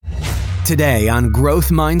Today on Growth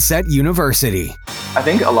Mindset University. I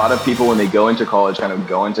think a lot of people, when they go into college, kind of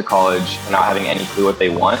go into college not having any clue what they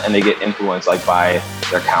want, and they get influenced like by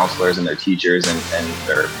their counselors and their teachers and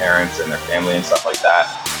their parents and their family and stuff like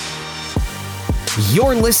that.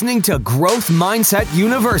 You're listening to Growth Mindset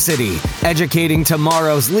University, educating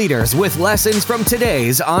tomorrow's leaders with lessons from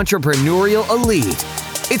today's entrepreneurial elite.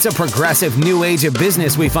 It's a progressive new age of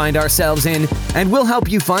business we find ourselves in, and we'll help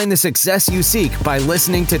you find the success you seek by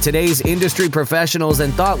listening to today's industry professionals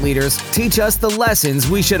and thought leaders teach us the lessons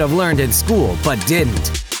we should have learned in school but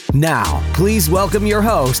didn't. Now, please welcome your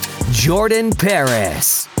host, Jordan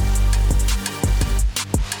Paris.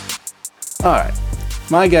 All right,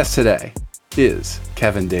 my guest today is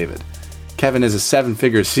Kevin David. Kevin is a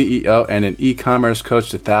seven-figure CEO and an e-commerce coach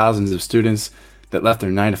to thousands of students that left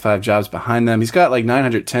their 9-to-5 jobs behind them. He's got like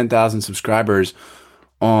 910,000 subscribers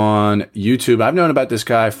on YouTube. I've known about this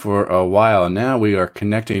guy for a while, and now we are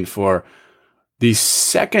connecting for the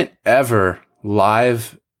second ever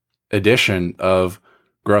live edition of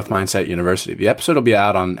Growth Mindset University. The episode will be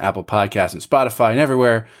out on Apple Podcasts and Spotify and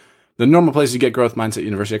everywhere, the normal place to get Growth Mindset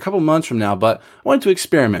University, a couple months from now. But I wanted to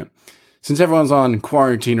experiment, since everyone's on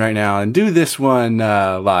quarantine right now, and do this one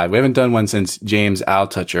live. We haven't done one since James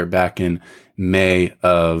Altucher back in May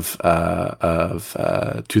of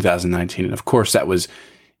 2019, and of course that was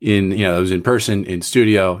it was in person, in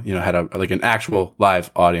studio. Had an actual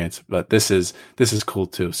live audience. But this is cool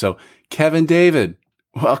too. So Kevin David,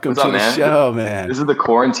 welcome to the show, man. This is the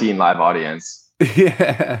quarantine live audience.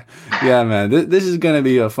 yeah, man. This is gonna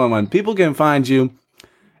be a fun one. People can find you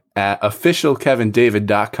at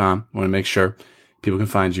officialkevindavid.com. I want to make sure people can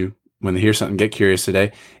find you when they hear something, get curious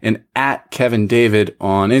today. And at Kevin David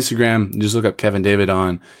on Instagram. Just look up Kevin David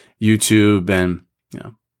on YouTube, and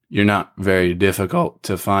you're not very difficult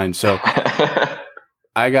to find. So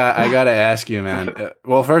I got to ask you, man.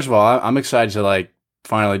 Well, first of all, I'm excited to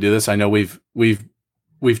finally do this. I know we've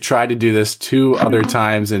tried to do this 2 other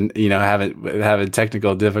times and having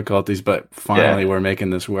technical difficulties, but finally we're making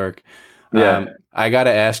this work. Yeah. I got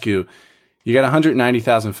to ask you. You got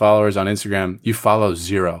 190,000 followers on Instagram. You follow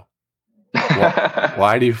 0.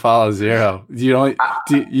 Why do you follow 0? You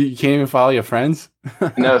can't even follow your friends?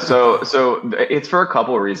 No, so it's for a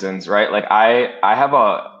couple of reasons, right? Like I have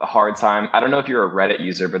a hard time. I don't know if you're a Reddit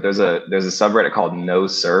user, but there's a subreddit called No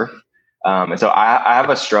Surf. And so I have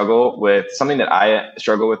a struggle with something that I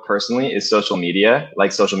struggle with personally is social media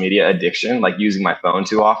addiction, like using my phone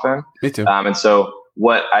too often. Me too. And so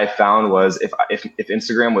what I found was if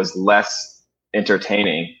Instagram was less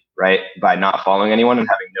entertaining, right, by not following anyone and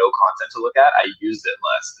having no content to look at, I used it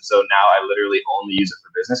less. And so now I literally only use it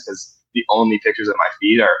for business because the only pictures in my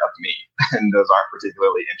feed are of me, and those aren't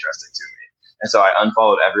particularly interesting to me. And so I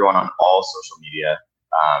unfollowed everyone on all social media,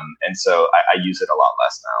 and so I use it a lot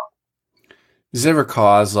less now. Does it ever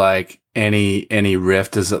cause any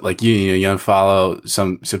rift? Is it you unfollow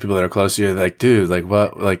some people that are close to you? Like, dude,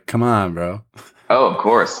 what? Come on, bro. Oh, of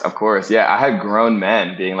course. Yeah, I had grown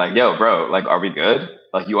men being like, "Yo, bro, are we good?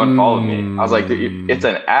 You unfollowed me." I was like, "Dude, it's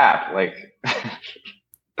an app."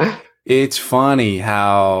 It's funny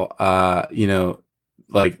how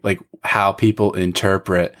how people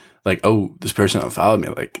interpret oh, this person unfollowed me,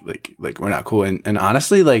 we're not cool. And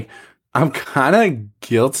honestly, I'm kind of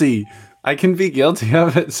guilty. I can be guilty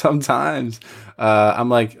of it sometimes. I'm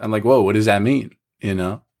like, whoa, what does that mean?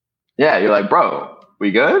 Yeah, you're like, bro,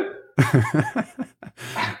 we good?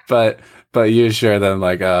 but you assure them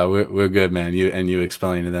we're good, man. You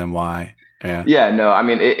explain to them why. Yeah, no, I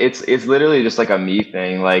mean it's literally just a me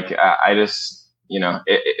thing. I just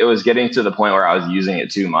it was getting to the point where I was using it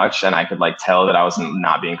too much, and I could tell that I was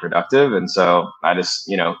not being productive, and so I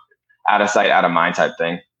just out of sight, out of mind type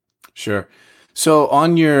thing. Sure. So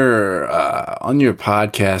on your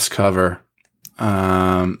podcast cover,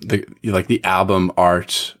 the album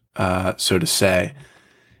art, so to say.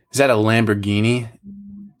 Is that a Lamborghini?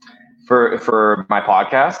 For my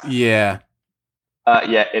podcast? Yeah.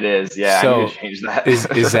 Yeah, it is. Yeah, so I need to change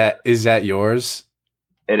that. is that yours?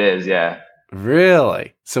 It is, yeah.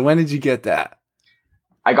 Really? So when did you get that?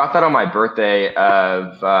 I got that on my birthday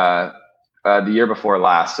of the year before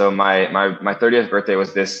last. So my 30th birthday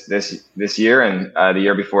was this year, and the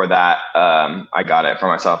year before that, I got it for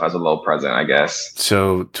myself as a little present, I guess.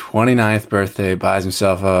 So 29th birthday, buys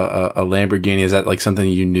himself a Lamborghini. Is that something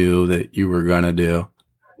you knew that you were gonna do?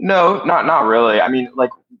 No, not really. I mean,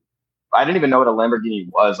 I didn't even know what a Lamborghini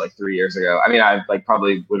was 3 years ago. I mean, I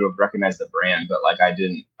probably would have recognized the brand, but I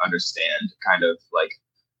didn't understand kind of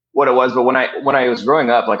what it was. But when I was growing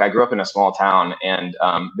up, I grew up in a small town, and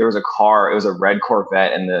there was a car. It was a red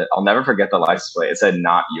Corvette, and I'll never forget the license plate. It said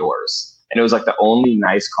 "Not yours," And it was like the only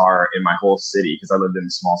nice car in my whole city because I lived in a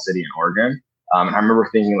small city in Oregon. And I remember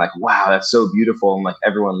thinking like, wow, that's so beautiful. And like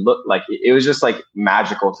everyone looked like it was just like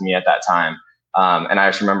magical to me at that time. And I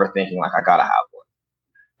just remember thinking like, I gotta have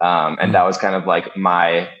one. And that was kind of like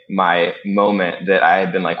my moment that I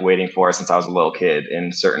had been like waiting for since I was a little kid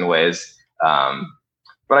in certain ways.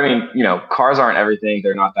 But I mean, you know, cars aren't everything.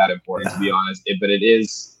 They're not that important to be honest. But it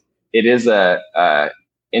is a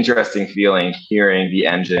interesting feeling hearing the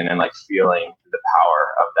engine and like feeling the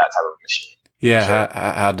power of that type of machine. Yeah. Sure.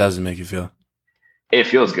 How does it make you feel? It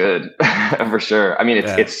feels good for sure. I mean,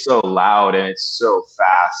 it's so loud and it's so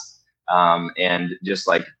fast. And just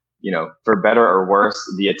like, you know, for better or worse,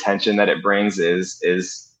 the attention that it brings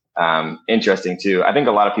is interesting too. I think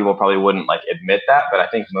a lot of people probably wouldn't like admit that, but I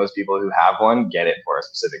think most people who have one get it for a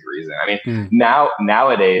specific reason. I mean,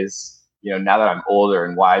 nowadays, you know, now that I'm older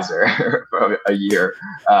and wiser for a year,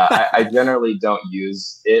 I generally don't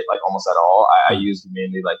use it like almost at all. I use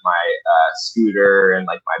mainly like my scooter and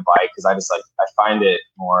like my bike because I find it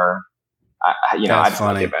more, you know, I just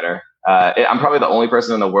like it better. I'm probably the only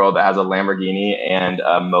person in the world that has a Lamborghini and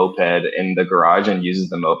a moped in the garage and uses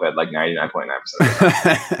the moped like 99.9% of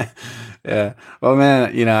the time. Yeah. Well,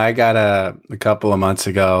 man, you know, I got a couple of months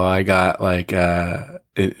ago, I got like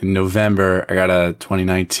in November, I got a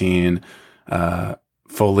 2019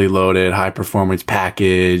 fully loaded high performance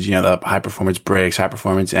package, you know, the high performance brakes, high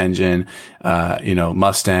performance engine, you know,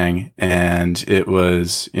 Mustang. And it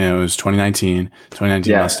was 2019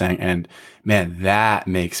 Mustang. And man, that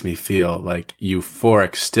makes me feel like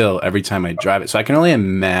euphoric still every time I drive it. So I can only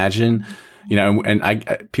imagine, you know, and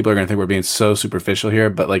people are going to think we're being so superficial here,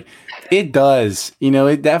 but like it does, you know,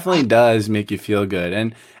 it definitely does make you feel good.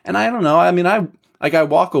 And I don't know. I mean, I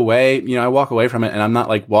walk away from it and I'm not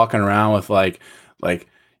like walking around with like,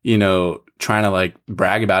 you know, trying to like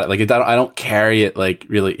brag about it. Like I don't carry it like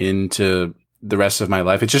really into the rest of my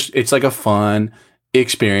life. It's like a fun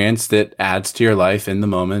experience that adds to your life in the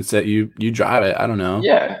moments that you drive it. I don't know.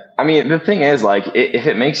 Yeah. I mean, the thing is like, if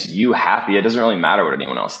it makes you happy, it doesn't really matter what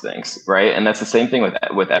anyone else thinks. Right. And that's the same thing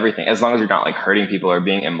with everything, as long as you're not like hurting people or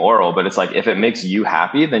being immoral, but it's like, if it makes you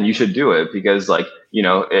happy, then you should do it because like, you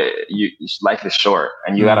know, life is short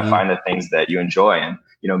and you got to find the things that you enjoy. And,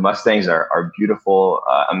 you know, Mustangs are beautiful,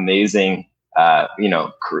 amazing, you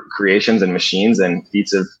know, creations and machines and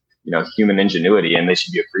feats of, you know, human ingenuity, and they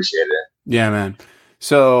should be appreciated. Yeah, man.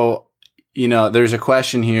 So, you know, there's a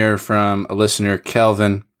question here from a listener,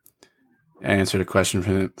 Kelvin. I answered a question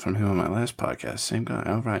from him on my last podcast. Same guy.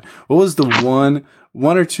 All right. What was the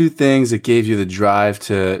one or two things that gave you the drive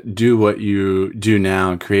to do what you do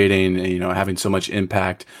now and creating, you know, having so much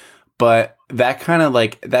impact? But that kind of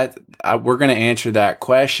like that, we're going to answer that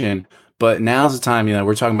question. But now's the time, you know,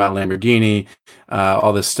 we're talking about Lamborghini,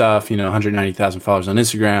 all this stuff, you know, 190,000 followers on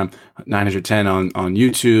Instagram, 910 on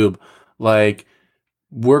YouTube. Like,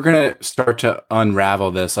 we're going to start to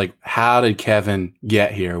unravel this. Like, how did Kevin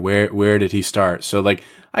get here? Where did he start? So like,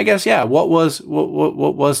 I guess, yeah. What was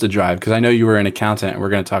the drive? Because I know you were an accountant and we're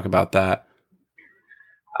going to talk about that.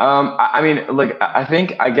 I mean, like, I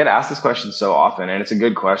think I get asked this question so often and it's a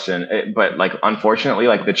good question, but like, unfortunately,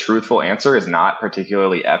 like the truthful answer is not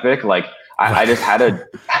particularly epic. Like I just had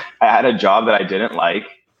a job that I didn't like,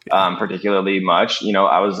 particularly much. You know,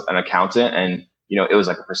 I was an accountant and, you know, it was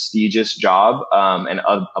like a prestigious job, and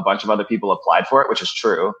a bunch of other people applied for it, which is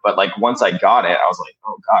true. But like, once I got it, I was like,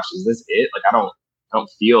 oh gosh, is this it? Like, I don't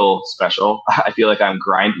feel special. I feel like I'm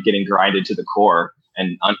getting grinded to the core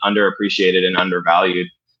and underappreciated and undervalued.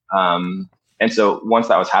 And so once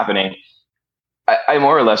that was happening, I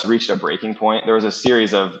more or less reached a breaking point. There was a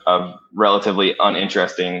series of relatively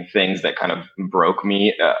uninteresting things that kind of broke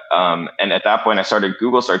me. And at that point, I started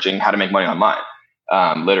Google searching how to make money online.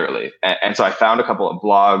 Literally. And so I found a couple of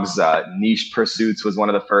blogs. Niche Pursuits was one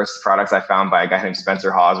of the first products I found by a guy named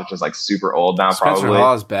Spencer Hawes, which is like super old now. Spencer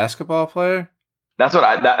Hawes, basketball player? That's what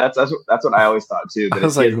I always thought too. But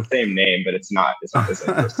it's like the same name, but it's not the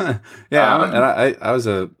same person.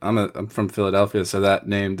 Yeah, I'm from Philadelphia, so that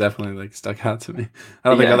name definitely like stuck out to me. I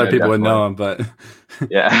don't think other people would know him, but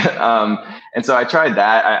yeah. And so I tried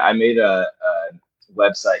that. I made a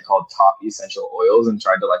website called Top Essential Oils and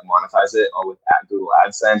tried to like monetize it all with Google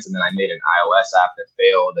AdSense. And then I made an iOS app that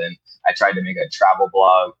failed. And I tried to make a travel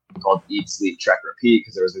blog called Eat, Sleep, Trek, Repeat,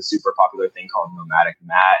 because there was a super popular thing called Nomadic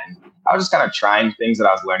Matt. And I was just kind of trying things that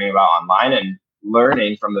I was learning about online and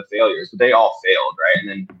learning from the failures, but they all failed, right? And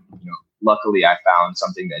then, you know, luckily I found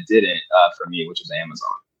something that didn't for me, which was Amazon.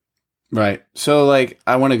 Right. So like,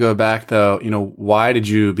 I want to go back though, you know, why did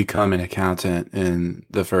you become an accountant in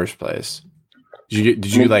the first place?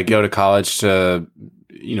 Did you like go to college to,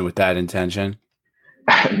 you know, with that intention?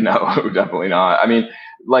 No, definitely not. I mean,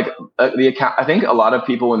 like the account, I think a lot of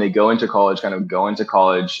people when they go into college kind of go into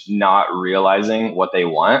college not realizing what they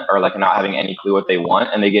want, or like not having any clue what they want,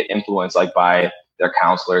 and they get influenced like by their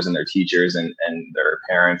counselors and their teachers and their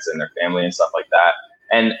parents and their family and stuff like that.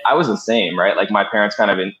 And I was the same, right? Like my parents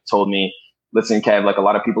kind of told me, listen, Kev, like a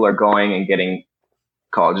lot of people are going and getting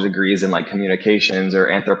college degrees in like communications or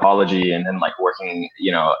anthropology and then like working,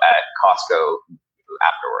 at Costco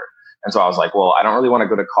afterward. And so I was like, well, I don't really want to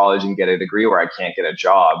go to college and get a degree where I can't get a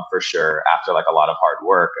job for sure after like a lot of hard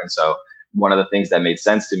work. And so one of the things that made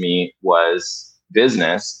sense to me was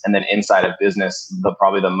business. And then inside of business,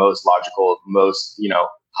 probably the most logical, most,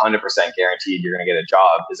 100% guaranteed you're going to get a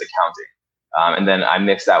job is accounting. And then I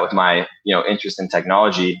mixed that with my, interest in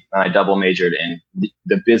technology, and I double majored in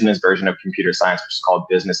the business version of computer science, which is called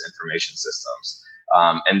business information systems.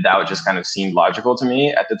 And that just kind of seemed logical to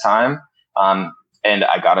me at the time. And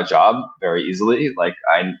I got a job very easily. Like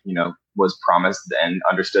I, was promised and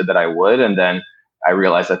understood that I would. And then I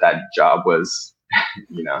realized that job was,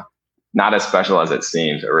 not as special as it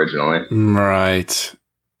seemed originally. Right.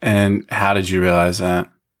 And how did you realize that?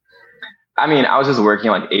 I mean, I was just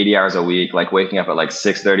working like 80 hours a week, like waking up at like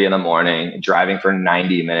 6:30 in the morning, driving for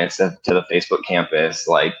 90 minutes to the Facebook campus,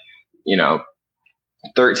 like,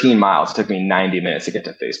 13 miles. It took me 90 minutes to get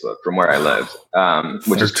to Facebook from where I lived,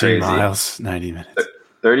 which is crazy. 13 miles, 90 minutes.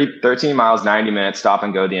 13 miles, 90 minutes, stop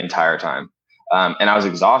and go the entire time. And I was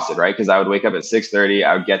exhausted, right? Because I would wake up at 6:30.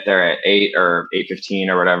 I would get there at 8 or 8:15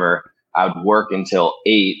 or whatever. I would work until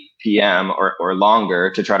 8 p.m. or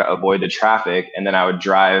longer to try to avoid the traffic. And then I would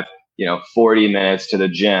drive 40 minutes to the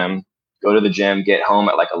gym, go to the gym, get home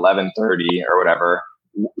at like 11:30 or whatever,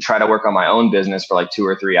 try to work on my own business for like 2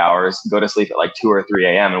 or 3 hours, go to sleep at like 2 or 3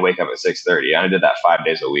 a.m. and wake up at 6:30. And I did that 5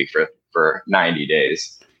 days a week for 90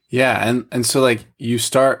 days. Yeah. And so like you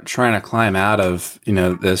start trying to climb out of,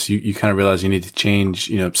 this, you kind of realize you need to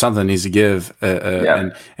change, something needs to give.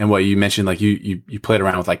 And what you mentioned, like you played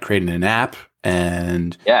around with like creating an app.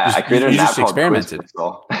 And I created an app called experimented.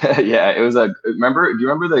 Yeah, it was do you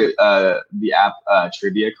remember the app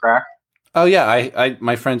Trivia Crack? Oh yeah, I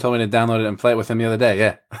my friend told me to download it and play it with him the other day.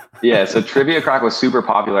 Yeah. Yeah, so Trivia Crack was super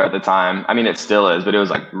popular at the time. I mean, it still is, but it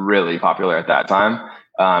was like really popular at that time.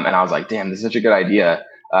 And I was like, damn, this is such a good idea.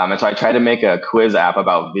 And so I tried to make a quiz app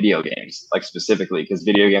about video games, like specifically because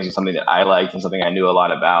video games was something that I liked and something I knew a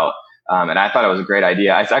lot about. And I thought it was a great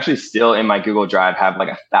idea. I actually still in my Google Drive have like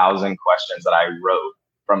 1,000 questions that I wrote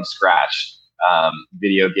from scratch,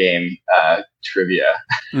 video game trivia.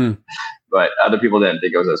 But other people didn't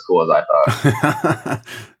think it was as cool as I thought.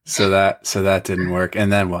 So that didn't work.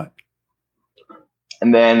 And then what?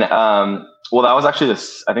 And then, that was actually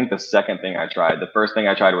I think the second thing I tried. The first thing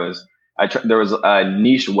I tried was there was a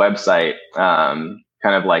niche website kind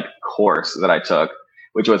of like course that I took,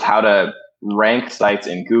 which was how to rank sites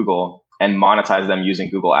in Google and monetize them using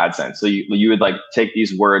Google AdSense. So you would like take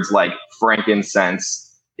these words like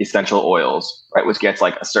frankincense, essential oils, right, which gets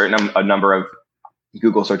like a number of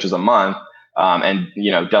Google searches a month, and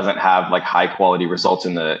doesn't have like high quality results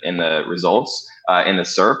in the results in the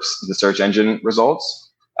SERPs, the search engine results.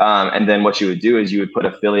 And then what you would do is you would put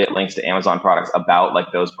affiliate links to Amazon products about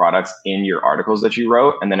like those products in your articles that you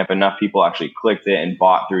wrote. And then if enough people actually clicked it and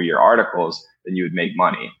bought through your articles, then you would make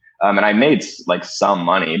money. And I made like some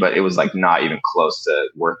money, but it was like not even close to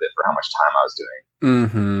worth it for how much time I was doing.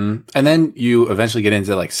 Mm-hmm. And then you eventually get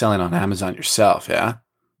into like selling on Amazon yourself. Yeah.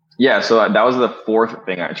 Yeah. So that was the fourth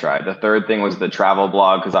thing I tried. The third thing was the travel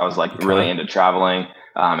blog, because I was like really into traveling.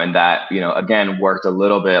 And that, again, worked a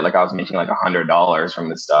little bit. Like I was making like $100 from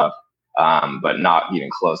this stuff, but not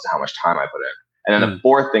even close to how much time I put in. And then the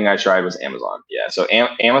fourth thing I tried was Amazon. Yeah. So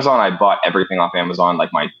Amazon, I bought everything off Amazon, like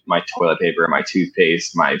my toilet paper, my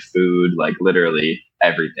toothpaste, my food, like literally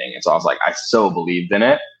everything. And so I was like, I so believed in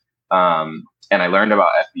it. And I learned about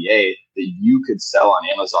FBA that you could sell on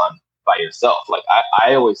Amazon by yourself. Like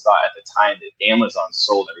I always thought at the time that Amazon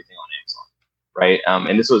sold everything on Amazon. Right.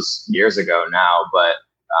 And this was years ago now, but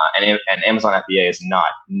and Amazon FBA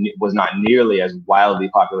was not nearly as wildly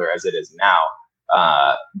popular as it is now.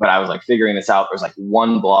 But I was like figuring this out. There's like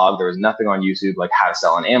one blog. There was nothing on YouTube, like how to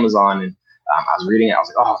sell on Amazon. And I was reading it. I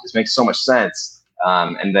was like, oh, this makes so much sense.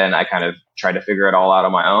 And then I kind of tried to figure it all out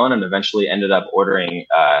on my own and eventually ended up ordering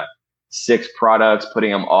 6 products,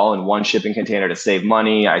 putting them all in one shipping container to save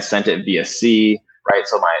money. I sent it via sea, right?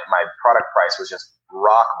 So my product price was just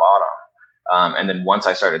rock bottom. And then once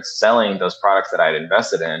I started selling those products that I had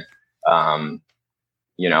invested in, I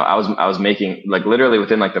was making, like, literally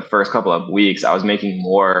within like the first couple of weeks, I was making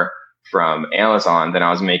more from Amazon than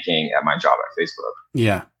I was making at my job at Facebook.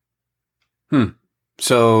 Yeah.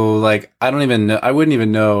 So like, I don't even know, I wouldn't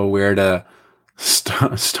even know where to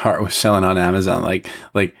start with selling on Amazon. Like,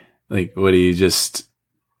 what do you just,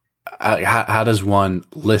 how does one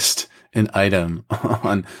list an item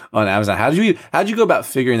on Amazon? How'd you go about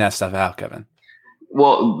figuring that stuff out, Kevin?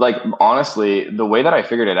 Well, like honestly, the way that I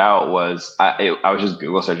figured it out was I was just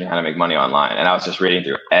Google searching how to make money online, and I was just reading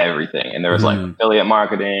through everything. And there was like affiliate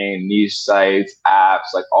marketing, niche sites,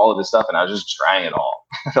 apps, like all of this stuff, and I was just trying it all.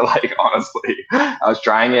 Like honestly, I was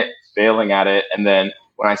trying it, failing at it, and then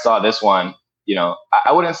when I saw this one,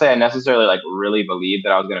 I wouldn't say I necessarily like really believed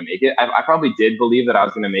that I was going to make it. I probably did believe that I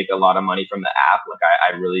was going to make a lot of money from the app. Like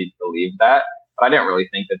I really believed that, but I didn't really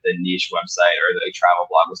think that the niche website or the travel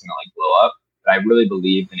blog was going to like blow up. But I really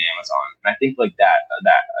believed in Amazon. And I think like that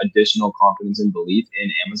additional confidence and belief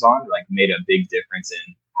in Amazon like made a big difference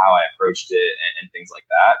in how I approached it and things like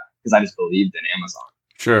that, because I just believed in Amazon.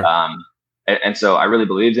 Sure. And so I really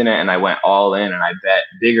believed in it, and I went all in, and I bet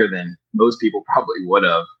bigger than most people probably would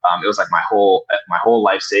have. It was like my whole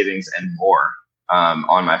life savings and more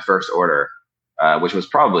on my first order, which was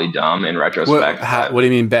probably dumb in retrospect. What do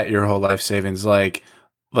you mean bet your whole life savings? Like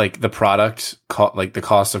the product, like the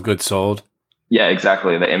cost of goods sold? Yeah,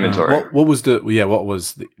 exactly. The inventory. What was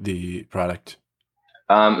the product?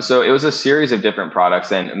 So it was a series of different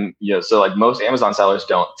products, and so like most Amazon sellers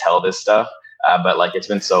don't tell this stuff. But like it's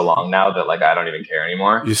been so long now that like I don't even care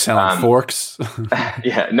anymore. You selling forks?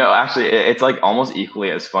 Yeah, no, actually, it's like almost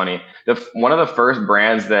equally as funny. One of the first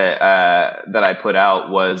brands that I put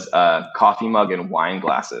out was coffee mug and wine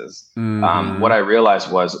glasses. What I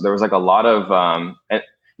realized was there was like a lot of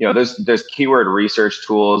there's keyword research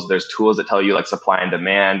tools. There's tools that tell you like supply and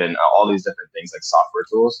demand and all these different things like software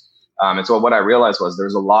tools. And so what I realized was there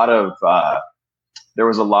was a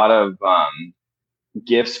lot of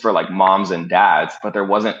gifts for like moms and dads, but there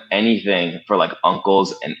wasn't anything for like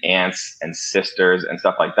uncles and aunts and sisters and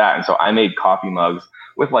stuff like that. And so I made coffee mugs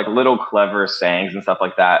with like little clever sayings and stuff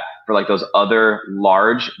like that for like those other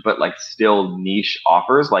large but like still niche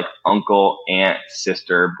offers, like uncle, aunt,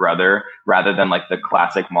 sister, brother, rather than like the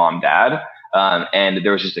classic mom, dad. And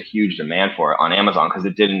there was just a huge demand for it on Amazon because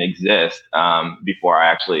it didn't exist before I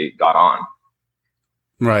actually got on.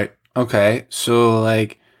 Right. Okay. So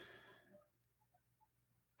like,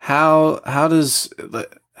 how does,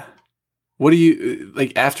 what do you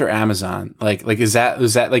like after Amazon? Like is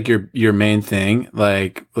that like your main thing?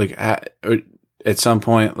 Like at some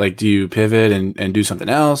point, like do you pivot and do something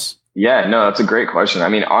else? Yeah, no, that's a great question. I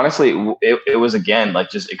mean, honestly, it was again like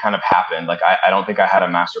just it kind of happened. Like I don't think I had a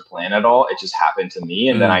master plan at all. It just happened to me,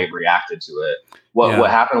 and then I reacted to it. What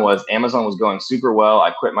happened was Amazon was going super well. I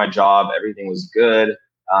quit my job, everything was good,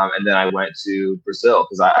 and then I went to Brazil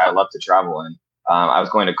because I love to travel, and I was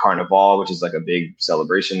going to Carnival, which is like a big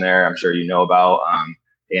celebration there. I'm sure you know about.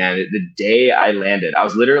 And the day I landed, I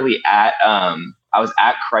was literally at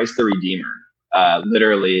Christ the Redeemer,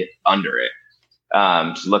 literally under it.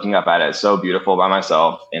 Just looking up at it. It's so beautiful by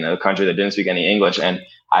myself in a country that didn't speak any English. And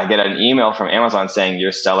I get an email from Amazon saying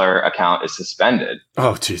your seller account is suspended.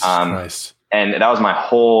 Oh, Jesus Christ. And that was my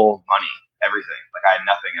whole money, everything. Like I had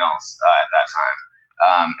nothing else at that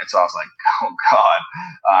time. And so I was like, oh God.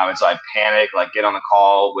 And so I panicked, like get on the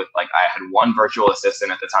call with like, I had one virtual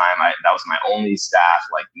assistant at the time. That was my only staff,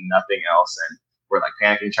 like nothing else. And we're like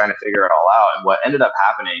panicking, trying to figure it all out. And what ended up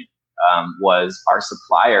happening was our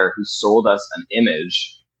supplier who sold us an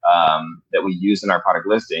image that we used in our product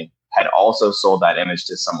listing had also sold that image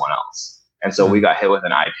to someone else. And so we got hit with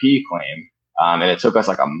an IP claim. And it took us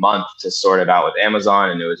like a month to sort it out with Amazon.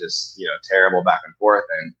 And it was just, terrible back and forth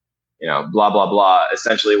and, blah, blah, blah.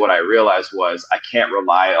 Essentially what I realized was I can't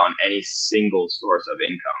rely on any single source of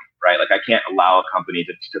income, right? Like I can't allow a company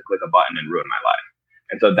to click a button and ruin my life.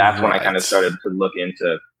 And so that's when I kind of started to look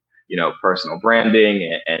into personal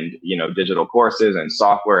branding and digital courses and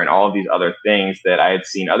software and all of these other things that I had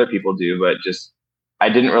seen other people do, but just I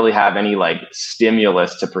didn't really have any like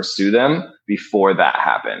stimulus to pursue them before that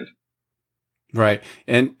happened. Right.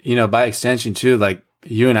 And, by extension too, like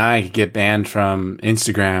you and I could get banned from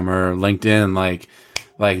Instagram or LinkedIn, like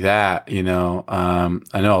that, I know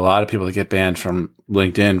a lot of people that get banned from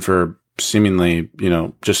LinkedIn for seemingly,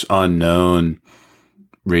 just unknown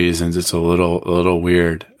reasons. It's a little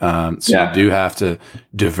weird. You do have to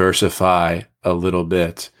diversify a little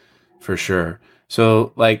bit for sure.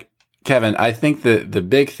 So like Kevin, I think the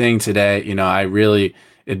big thing today, I really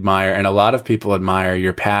admire, and a lot of people admire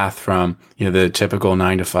your path from, the typical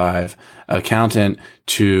 9-to-5 accountant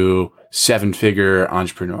to 7-figure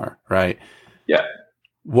entrepreneur, right? Yeah.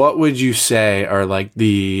 What would you say are like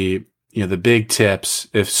the the big tips,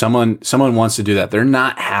 if someone wants to do that, they're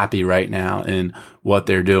not happy right now in what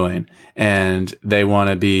they're doing and they want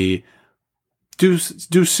to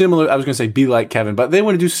do similar. I was going to say be like Kevin, but they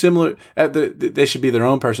want to do similar. They should be their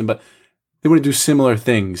own person, but they want to do similar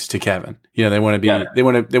things to Kevin. They want to be, they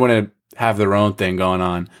want to have their own thing going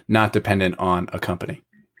on, not dependent on a company.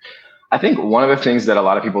 I think one of the things that a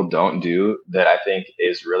lot of people don't do that I think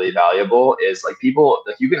is really valuable is like people,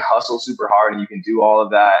 like you can hustle super hard and you can do all of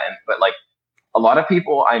that. But like a lot of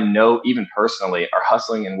people I know, even personally, are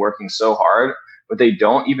hustling and working so hard, but they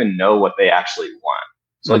don't even know what they actually want.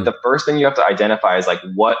 So like the first thing you have to identify is like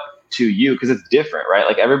what to you, because it's different, right?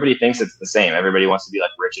 Like everybody thinks it's the same. Everybody wants to be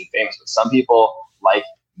like rich and famous, but some people like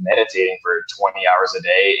meditating for 20 hours a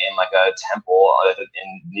day in like a temple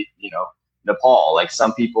in Nepal. Like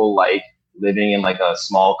some people like living in like a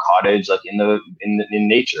small cottage, like in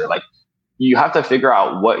nature. Like you have to figure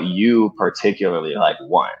out what you particularly like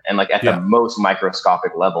want, and like at the most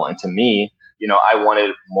microscopic level. And to me, I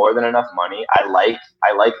wanted more than enough money. I like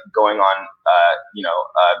going on,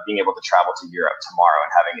 being able to travel to Europe tomorrow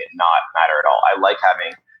and having it not matter at all. I like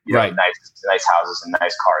having nice houses and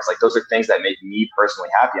nice cars. Like those are things that make me personally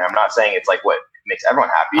happy. And I'm not saying it's like what makes everyone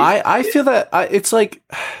happy. I feel that it's like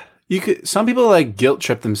some people like guilt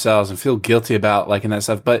trip themselves and feel guilty about liking that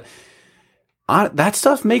stuff, but that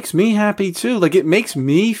stuff makes me happy too. Like it makes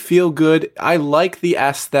me feel good. I like the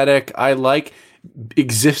aesthetic. I like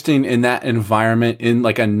existing in that environment in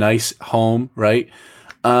like a nice home, right?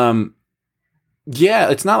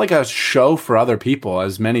 It's not like a show for other people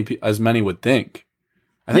as many would think.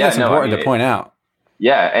 I think that's important to point out.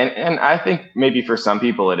 Yeah, and I think maybe for some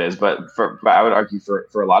people it is, but I would argue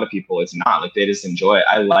for a lot of people it's not. Like they just enjoy it.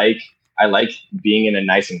 I like being in a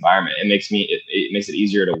nice environment. It makes it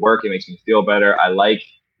easier to work. It makes me feel better. I like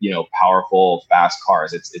powerful, fast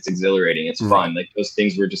cars. It's exhilarating. It's fun. Like those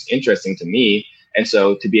things were just interesting to me. And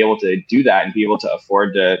so to be able to do that and be able to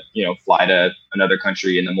afford to, fly to another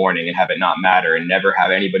country in the morning and have it not matter and never have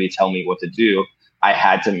anybody tell me what to do, I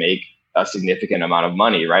had to make a significant amount of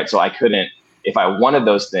money, right? So I couldn't, if I wanted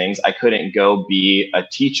those things, I couldn't go be a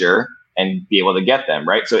teacher and be able to get them,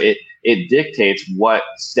 right? So it dictates what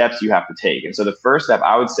steps you have to take. And so the first step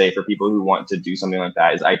I would say for people who want to do something like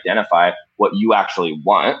that is identify what you actually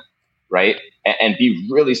want, right? And be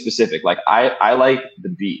really specific. Like I like the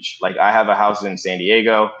beach. Like I have a house in San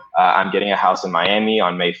Diego. I'm getting a house in Miami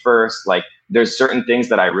on May 1st. Like there's certain things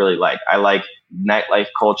that I really like. I like nightlife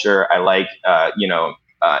culture. I like,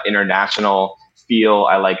 international feel.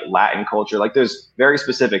 I like Latin culture. Like there's very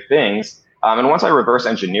specific things. And once I reverse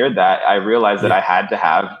engineered that, I realized that I had to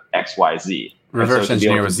have X, Y, Z. Reverse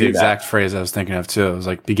engineer was the exact phrase I was thinking of too. It was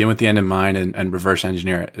like begin with the end in mind and reverse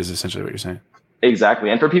engineer it is essentially what you're saying. Exactly.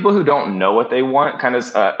 And for people who don't know what they want, kind of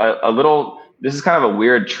this is kind of a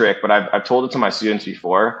weird trick, but I've told it to my students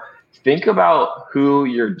before. Think about who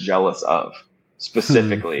you're jealous of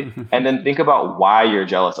specifically, and then think about why you're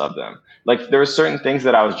jealous of them. Like there were certain things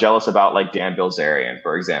that I was jealous about, like Dan Bilzerian,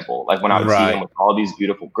 for example, like when I would see him with all these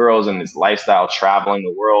beautiful girls and his lifestyle traveling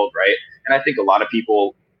the world. Right. And I think a lot of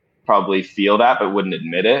people probably feel that, but wouldn't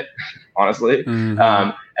admit it, honestly.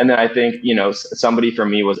 Mm-hmm. And then I think, somebody for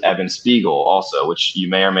me was Evan Spiegel also, which you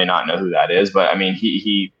may or may not know who that is, but I mean,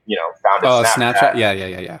 he founded Snapchat.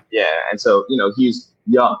 Yeah. And so, he's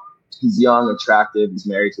young, attractive. He's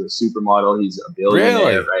married to a supermodel. He's a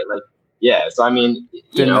billionaire, right? Like, yeah. So, I mean,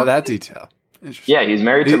 didn't know that detail. Yeah. He's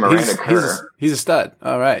married to Miranda Kerr. He's a stud.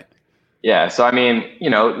 All right. Yeah. So, I mean,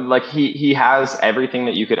 like he has everything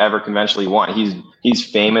that you could ever conventionally want. He's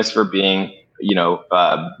famous for being,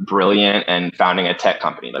 brilliant and founding a tech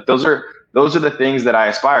company. Like those are the things that I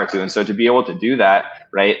aspire to. And so to be able to do that,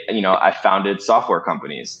 right. I founded software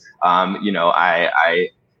companies. I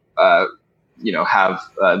have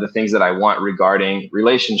the things that I want regarding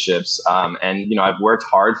relationships. And I've worked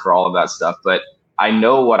hard for all of that stuff, but I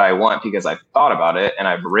know what I want because I've thought about it and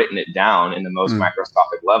I've written it down in the most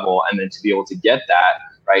microscopic level. And then to be able to get that,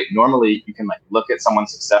 right? Normally you can like look at someone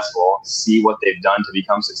successful, see what they've done to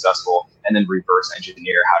become successful, and then reverse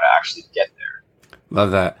engineer how to actually get there.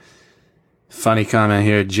 Love that. Funny comment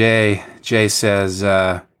here. Jay says,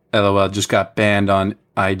 LOL, just got banned on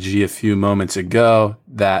IG a few moments ago.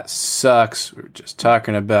 That sucks. We were just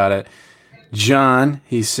talking about it. John,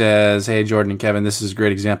 he says, hey, Jordan and Kevin, this is a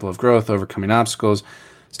great example of growth, overcoming obstacles.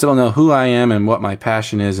 Still don't know who I am and what my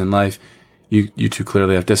passion is in life. You two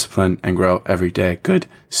clearly have discipline and grow every day. Good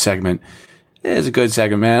segment. It is a good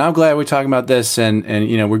segment, man. I'm glad we're talking about this and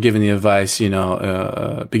we're giving the advice, begin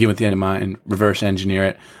with the end in mind and reverse engineer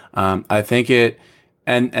it. I think it,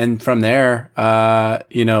 and from there,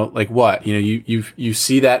 like what, you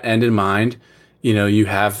see that end in mind you know, you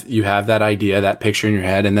have that idea, that picture in your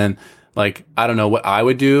head. And then like, I don't know what I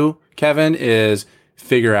would do, Kevin, is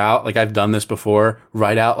figure out, like I've done this before,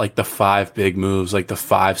 write out like the 5 big moves, like the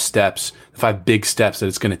 5 steps, the 5 big steps that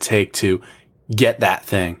it's going to take to get that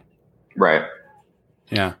thing. Right.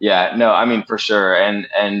 Yeah. Yeah. No, I mean, for sure. And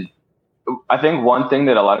I think one thing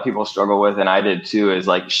that a lot of people struggle with, and I did too, is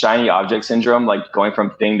like shiny object syndrome, like going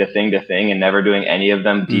from thing to thing to thing and never doing any of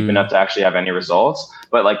them deep enough to actually have any results.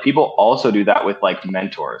 But like people also do that with like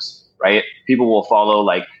mentors, right? People will follow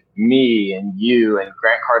like me and you and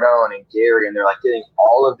Grant Cardone and Gary, and they're like getting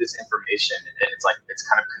all of this information, and it's like, it's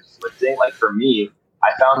kind of conflicting. Like for me,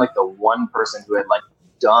 I found like the one person who had like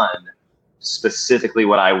done specifically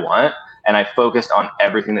what I want, and I focused on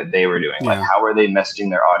everything that they were doing. Yeah. Like how are they messaging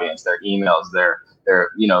their audience, their emails, their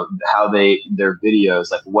you know, how their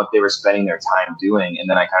videos, like what they were spending their time doing, and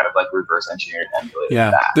then I kind of like reverse engineered and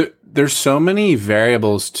emulated that. There's so many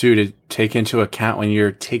variables too to take into account when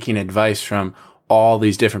you're taking advice from all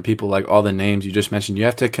these different people, like all the names you just mentioned. You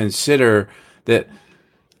have to consider that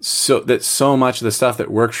so much of the stuff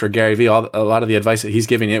that works for Gary Vee, a lot of the advice that he's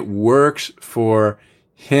giving, it works for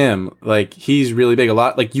him. Like he's really big. A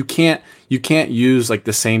lot, like you can't use like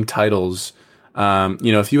the same titles. You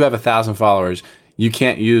know, if you have 1,000 followers, you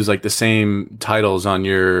can't use like the same titles on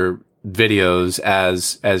your videos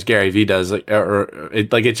as Gary Vee does. Like,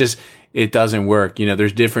 it doesn't work. You know,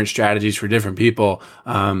 there's different strategies for different people.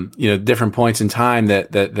 You know, different points in time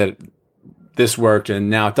that this worked and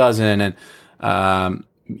now it doesn't. And,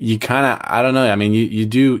 you kind of, I don't know. I mean,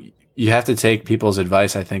 you have to take people's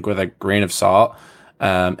advice, I think, with a grain of salt,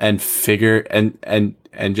 and figure and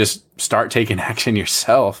just start taking action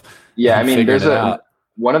yourself. Yeah. I mean,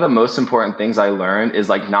 one of the most important things I learned is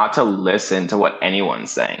like not to listen to what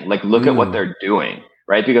anyone's saying. Like look at what they're doing,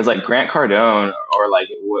 right? Because like Grant Cardone or like,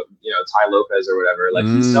 you know, Ty Lopez or whatever, like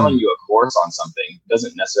he's selling you a course on something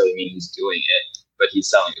doesn't necessarily mean he's doing it, but he's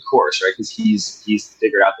selling a course, right? Because he's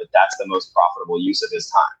figured out that that's the most profitable use of his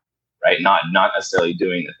time, right? Not necessarily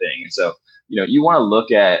doing the thing. And so, you know, you want to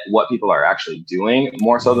look at what people are actually doing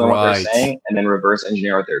more so than what they're saying, and then reverse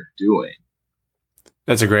engineer what they're doing.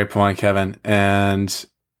 That's a great point, Kevin. And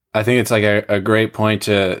I think it's like a great point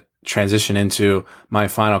to transition into my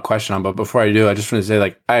final question on. But before I do, I just want to say,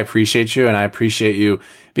 like, I appreciate you, and I appreciate you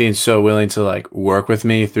being so willing to like work with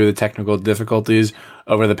me through the technical difficulties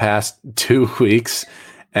over the past 2 weeks.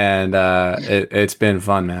 And it's been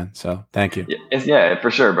fun, man. So thank you. Yeah,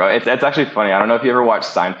 for sure, bro. It's actually funny. I don't know if you ever watched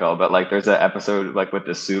Seinfeld, but like there's an episode like with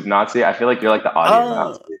the soup Nazi. I feel like you're like the audio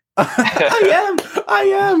Nazi. I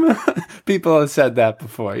am. People have said that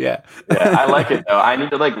before. Yeah. Yeah, I like it though. I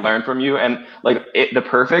need to like learn from you, and like I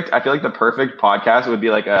feel like the perfect podcast would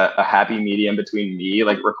be like a happy medium between me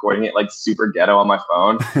like recording it like super ghetto on my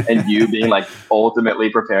phone and you being like ultimately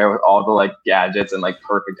prepared with all the like gadgets and like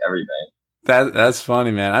perfect everything. That's funny,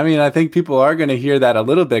 man. I mean, I think people are going to hear that a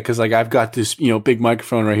little bit because like I've got this, you know, big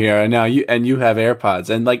microphone right here, and now you have AirPods,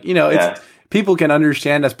 and like, you know, it's people can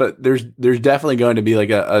understand us, but there's definitely going to be like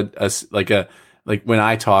like when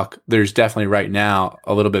I talk, there's definitely right now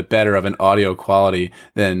a little bit better of an audio quality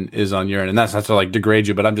than is on your end, and that's not to like degrade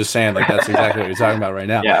you, but I'm just saying like that's exactly what you're talking about right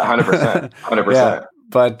now. Yeah, 100%. Yeah.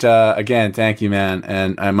 But again, thank you, man.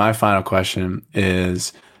 And my final question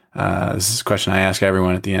is, this is a question I ask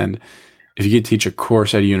everyone at the end. If you could teach a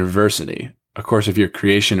course at a university, a course of your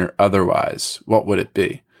creation or otherwise, what would it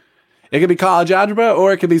be? It could be college algebra,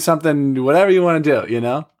 or it could be something, whatever you want to do, you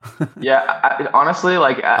know? Yeah, honestly,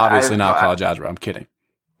 like obviously not college algebra. I'm kidding.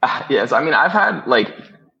 Yes, I mean, I've had like,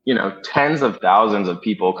 you know, tens of thousands of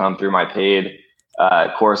people come through my paid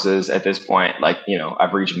courses at this point. Like, you know,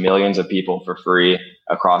 I've reached millions of people for free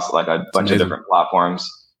across like a bunch of different platforms.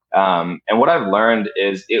 And what I've learned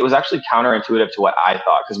is it was actually counterintuitive to what I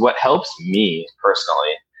thought, because what helps me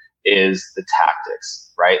personally is the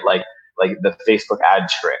tactics, right? Like the Facebook ad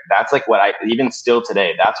trick. That's like what I, even still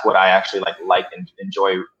today, that's what I actually like and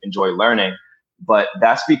enjoy learning. But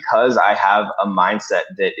that's because I have a mindset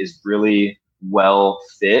that is really well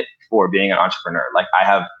fit for being an entrepreneur. Like I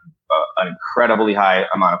have an incredibly high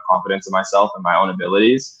amount of confidence in myself and my own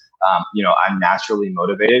abilities. You know, I'm naturally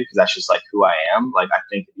motivated because that's just like who I am. Like, I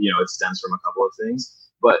think, you know, it stems from a couple of things,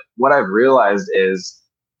 but what I've realized is,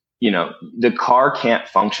 you know, the car can't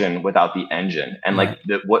function without the engine, and like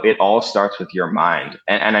it all starts with your mind.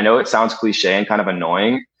 And I know it sounds cliche and kind of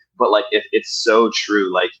annoying, but like it's so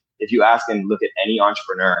true. Like if you ask and look at any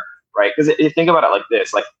entrepreneur, right? Because if you think about it like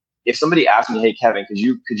this, like if somebody asked me, hey, Kevin, could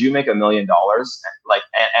you make $1 million? Like,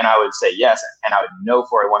 and I would say yes. And I would know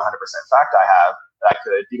for a 100% fact that I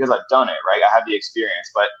could, because I've done it, right? I have the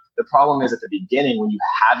experience. But the problem is at the beginning, when you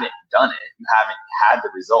haven't done it, you haven't had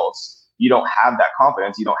the results, you don't have that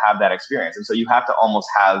confidence, you don't have that experience. And so you have to almost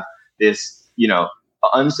have this,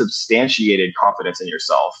 unsubstantiated confidence in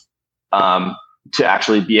yourself to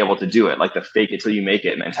actually be able to do it, like the fake it till you make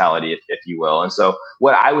it mentality, if you will. And so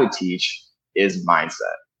what I would teach is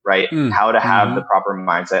mindset, right? How to have the proper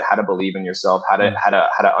mindset, how to believe in yourself, how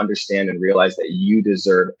to understand and realize that you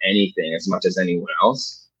deserve anything as much as anyone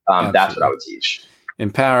else. That's what I would teach.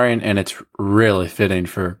 Empowering, and it's really fitting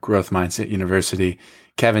for Growth Mindset University.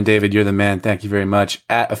 Kevin David, you're the man. Thank you very much.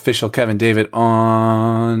 At official Kevin David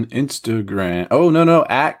on Instagram. Oh, no,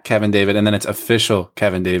 at Kevin David. And then it's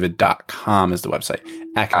officialkevindavid.com is the website.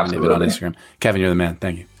 At Kevin David on Instagram. Kevin, you're the man.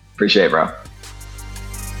 Thank you. Appreciate it, bro.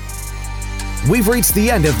 We've reached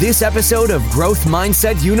the end of this episode of Growth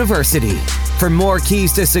Mindset University. For more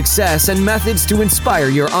keys to success and methods to inspire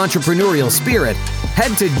your entrepreneurial spirit,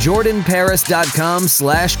 head to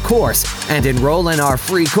jordanparis.com/course and enroll in our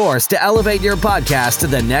free course to elevate your podcast to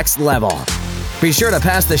the next level. Be sure to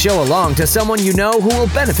pass the show along to someone you know who will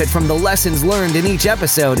benefit from the lessons learned in each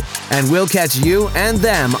episode, and we'll catch you and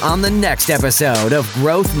them on the next episode of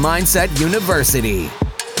Growth Mindset University.